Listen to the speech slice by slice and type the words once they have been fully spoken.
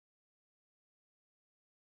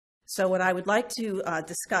So what I would like to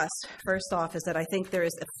discuss first off is that I think there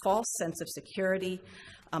is a false sense of security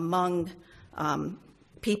among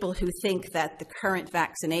people who think that the current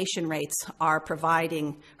vaccination rates are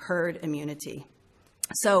providing herd immunity.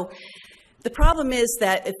 So the problem is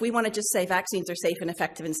that if we want to just say vaccines are safe and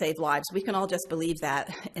effective and save lives, we can all just believe that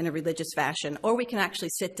in a religious fashion, or we can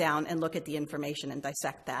actually sit down and look at the information and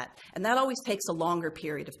dissect that. And that always takes a longer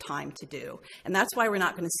period of time to do. And that's why we're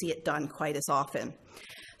not going to see it done quite as often.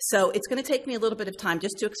 So it's going to take me a little bit of time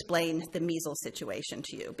just to explain the measles situation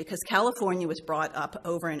to you, because California was brought up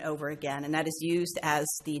over and over again, and that is used as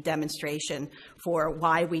the demonstration for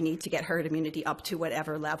why we need to get herd immunity up to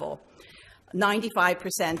whatever level.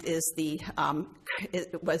 95% is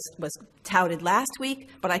was touted last week,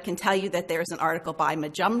 but I can tell you that there's an article by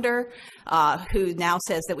Majumder who now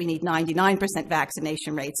says that we need 99%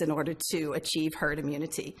 vaccination rates in order to achieve herd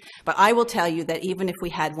immunity. But I will tell you that even if we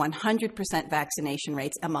had 100% vaccination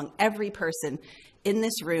rates among every person in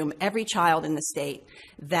this room, every child in the state,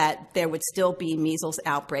 that there would still be measles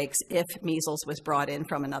outbreaks if measles was brought in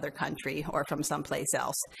from another country or from someplace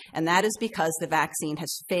else. And that is because the vaccine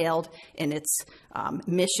has failed in its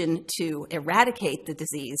mission to eradicate the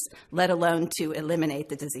disease, let alone to eliminate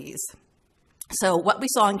the disease. So what we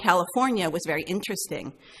saw in California was very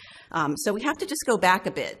interesting. So we have to just go back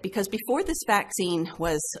a bit, because before this vaccine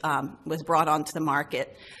was brought onto the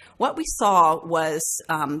market, what we saw was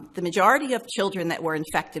the majority of children that were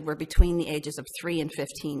infected were between the ages of 3 and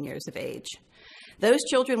 15 years of age. Those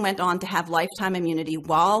children went on to have lifetime immunity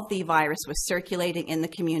while the virus was circulating in the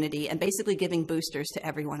community and basically giving boosters to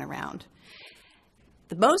everyone around.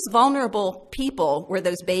 The most vulnerable people were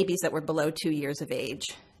those babies that were below 2 years of age.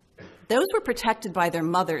 Those were protected by their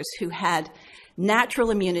mothers who had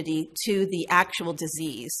natural immunity to the actual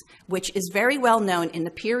disease, which is very well known in the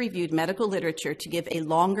peer-reviewed medical literature to give a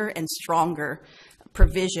longer and stronger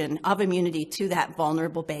provision of immunity to that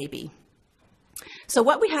vulnerable baby. So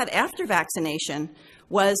what we had after vaccination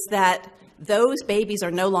was that those babies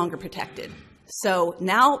are no longer protected. So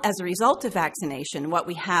now, as a result of vaccination, what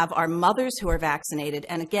we have are mothers who are vaccinated,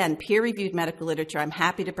 and again, peer-reviewed medical literature, I'm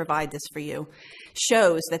happy to provide this for you,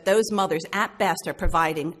 shows that those mothers at best are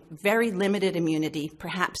providing very limited immunity,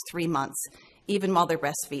 perhaps 3 months, even while they're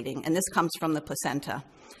breastfeeding. And this comes from the placenta,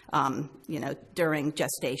 during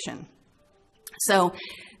gestation. So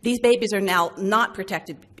these babies are now not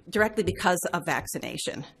protected directly because of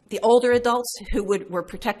vaccination. The older adults who were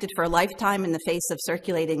protected for a lifetime in the face of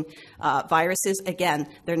circulating viruses, again,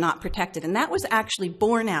 they're not protected. And that was actually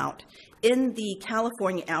borne out in the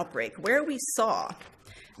California outbreak, where we saw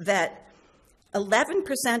that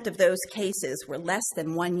 11% of those cases were less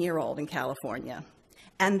than 1 year old in California,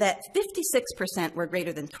 and that 56% were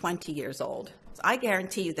greater than 20 years old. So I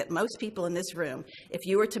guarantee you that most people in this room, if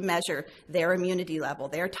you were to measure their immunity level,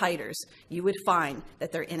 their titers, you would find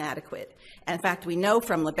that they're inadequate. And in fact, we know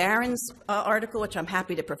from LeBaron's article, which I'm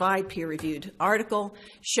happy to provide, peer-reviewed article,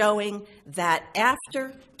 showing that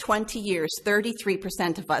after 20 years,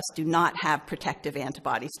 33% of us do not have protective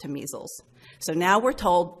antibodies to measles. So now we're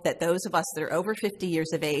told that those of us that are over 50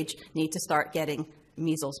 years of age need to start getting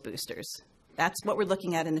measles boosters. That's what we're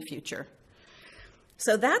looking at in the future.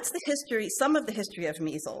 So that's the history, some of the history of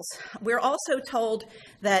measles. We're also told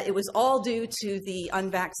that it was all due to the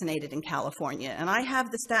unvaccinated in California. And I have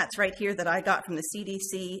the stats right here that I got from the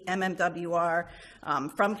CDC, MMWR,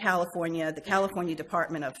 from California, the California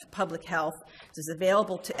Department of Public Health. This is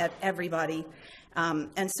available to everybody.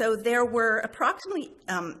 And so there were approximately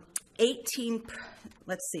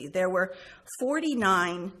there were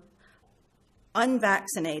 49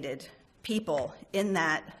 unvaccinated people in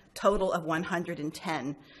that total of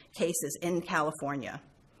 110 cases in California.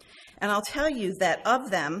 And I'll tell you that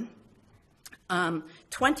of them, 18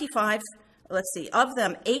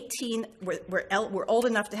 were old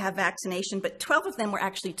enough to have vaccination, but 12 of them were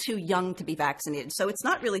actually too young to be vaccinated. So it's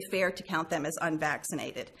not really fair to count them as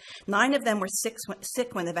unvaccinated. 9 of them were sick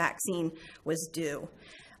when the vaccine was due.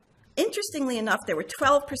 Interestingly enough, there were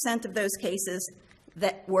 12% of those cases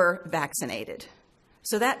that were vaccinated.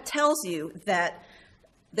 So that tells you that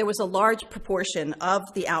there was a large proportion of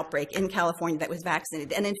the outbreak in California that was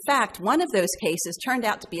vaccinated. And in fact, one of those cases turned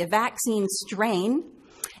out to be a vaccine strain.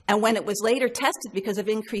 And when it was later tested because of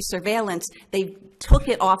increased surveillance, they took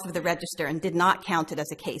it off of the register and did not count it as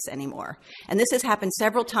a case anymore. And this has happened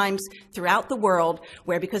several times throughout the world,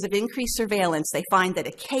 where because of increased surveillance, they find that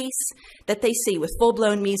a case that they see with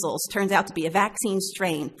full-blown measles turns out to be a vaccine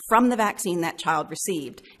strain from the vaccine that child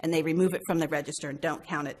received, and they remove it from the register and don't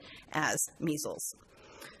count it as measles.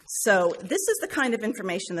 So this is the kind of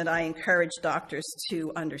information that I encourage doctors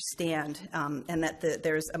to understand, and that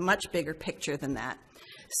there's a much bigger picture than that.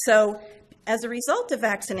 So as a result of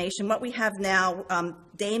vaccination, what we have now,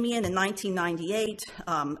 Damien in 1998,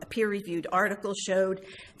 a peer-reviewed article showed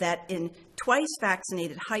that in twice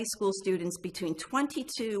vaccinated high school students, between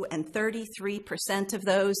 22 and 33% of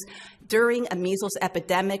those during a measles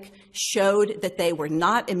epidemic showed that they were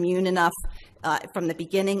not immune enough from the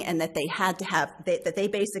beginning, and that they had to have, that they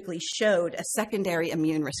basically showed a secondary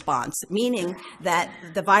immune response, meaning that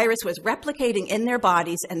the virus was replicating in their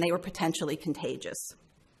bodies and they were potentially contagious.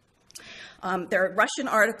 There are Russian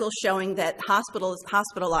articles showing that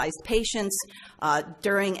hospitalized patients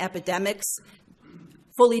during epidemics,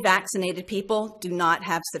 fully vaccinated people do not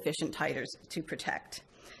have sufficient titers to protect.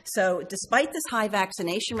 So despite this high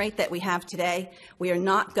vaccination rate that we have today, we are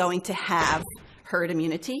not going to have herd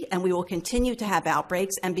immunity, and we will continue to have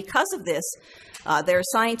outbreaks. And because of this, there are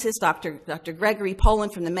scientists, Dr. Gregory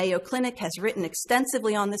Poland from the Mayo Clinic has written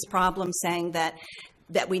extensively on this problem, saying that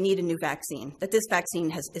we need a new vaccine, that this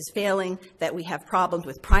vaccine is failing, that we have problems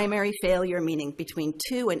with primary failure, meaning between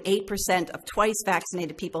 2 and 8% of twice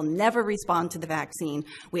vaccinated people never respond to the vaccine.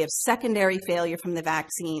 We have secondary failure from the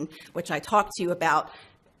vaccine, which I talked to you about.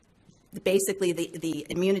 Basically, the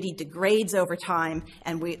immunity degrades over time,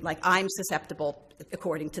 and I'm susceptible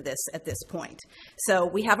according to this at this point. So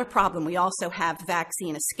we have a problem. We also have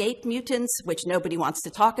vaccine escape mutants, which nobody wants to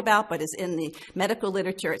talk about, but is in the medical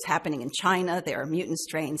literature. It's happening in China. There are mutant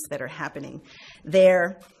strains that are happening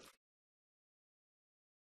there.